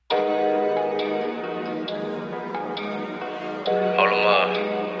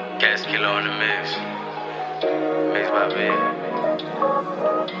5 in.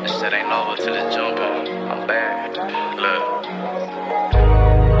 This shit ain't over till it's jumping. I'm back. Look.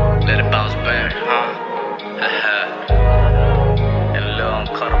 Let it bounce back, huh? In a little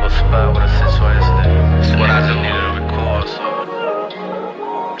uncomfortable spot with a situation. That's what I just needed to record, so.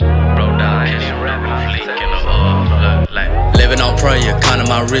 Broke down, ain't even rapping, fleeking the like. Living on prayer, counting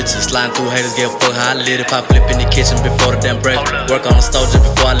my riches. Sliding through haters, give a fuck how I lit it. Pop flip in the kitchen before the damn break. Work on the stove just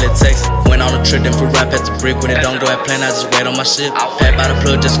before I lit text. Went on a trip, then for rap at the brick. When it don't go at plan, I just wait on my shit. Paid by the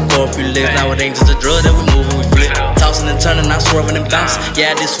plug, just score a few licks. Now it ain't just a drug that we move and we flip. Tossing and turning, not swerving and bouncing.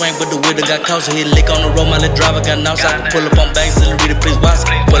 Yeah, I did swing, but the window got caught. So hit a lick on the road, my little driver got nauseous. I can pull up on banks, till read it, please watch.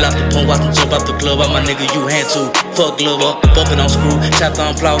 Pull out the pump, watch them jump out the club. All my nigga, you hand too. Fuck glove up, bumping on screw. Chopped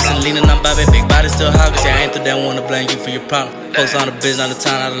on floss and leaning on Bobby. Big body still hog. See, I ain't the damn one to blame you for your problem. Folks on the biz, not the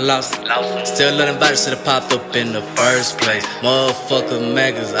time I done lost it. Still letting bodies should've popped up in the first place. Motherfucker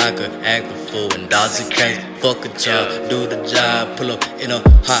maggots, I could act a fool and dodge the case. Fuck a job, do the job, pull up in a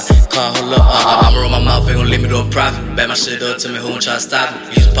hot car, hold up. I'ma roll my mouth, ain't gon' leave me to a profit. Back my shit up to me, who won't try to stop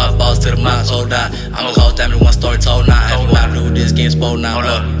it? Used to pop balls to the mouth, hold out. I'ma call damn it, one story told now. Ask me what I do, this game spoiled now.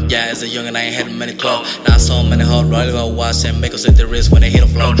 Yeah, as a youngin', I ain't had many clothes. Now I saw many hard, really go watch and make us at the wrist when they hit a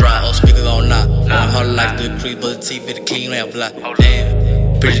flow dry. Oh, speaker gon' knock. Going hard like the creep, but the TV, the king, they block.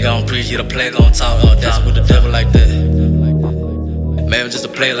 Damn, preacher gon' preach, yeah, the play gon' talk. Oh, dancing with the devil like that. Maybe just a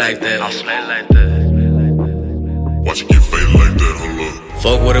play like that. I'm slaying like that. Watch you get faded like that, hold up.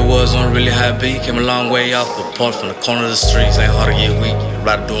 Fuck what it was, on really high beat. Came a long way off the park from the corner of the streets. Ain't hard to get weak,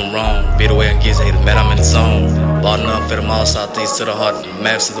 right doing wrong. Be the way it gets hated, man, I'm in the zone. Bought enough, fed them all southeast to the heart, the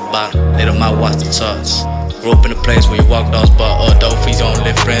maps to the bottom. Let them out, watch the charts. Grew up in a place where you walk down spot, dope fees, you don't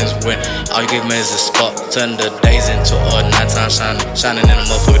live friends when all you give me is a spot. Turn the days into nighttime shining in a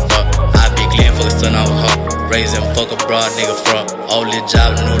motherfucker dark. I be clean, fuck a stun, I was hot. Raising fuck a broad nigga fraud. Only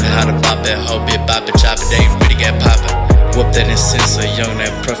job, knew how to bop it, hoe bit, bop it, chop it, they ain't really get poppin'. Whoop that in sense, a young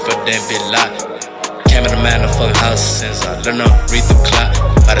that prefer than be locked. Came in the man, the fucking house since I learned to read the clock.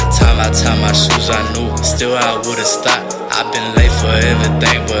 By the time I tied my shoes, I knew still I would've stopped. I've been late for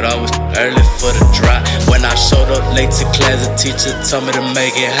everything, but always early for the drop. When I showed up late to class, the teacher told me to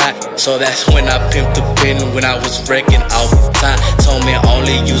make it hot. So that's when I pimped the pen when I was wrecking off time. Told me I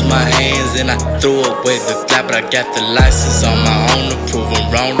only use my hands and I threw away the clap. But I got the license on my own to prove I'm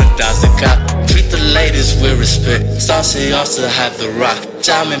wrong to dodge the cop. Treat the ladies with respect, saucy also have the rock.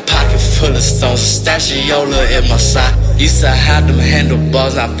 Diamond pocket full of stones, stashiola in my sock. Used to have them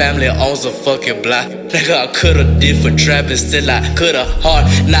handlebars, now family owns a fucking block. Nigga, I coulda did for trapping, still I coulda hard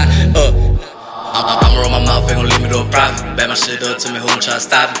not up. I'ma roll my mouth, ain't gon' leave me to a profit. Back my shit up to me, who won't try to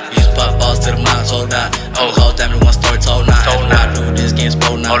stop it? Used to pop balls to the mouth, hold out. I'ma call damn it, one story told now. Ask me what I do, this game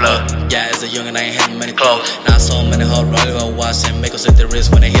spoiled now. Yeah, as a youngin', I ain't had many clothes. Now I saw many hard, really go watch and make us at the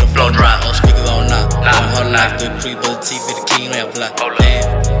wrist when they hit a flow dry. Oh, speaker gon' knock. Going hard like the creep, but the TV, the king, they block.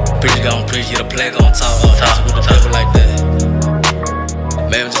 Damn, preacher gon' preach, yeah, the play gon' talk. Oh, dancing with the devil like that.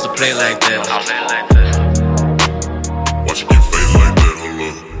 Maybe just a play like that. Watch you get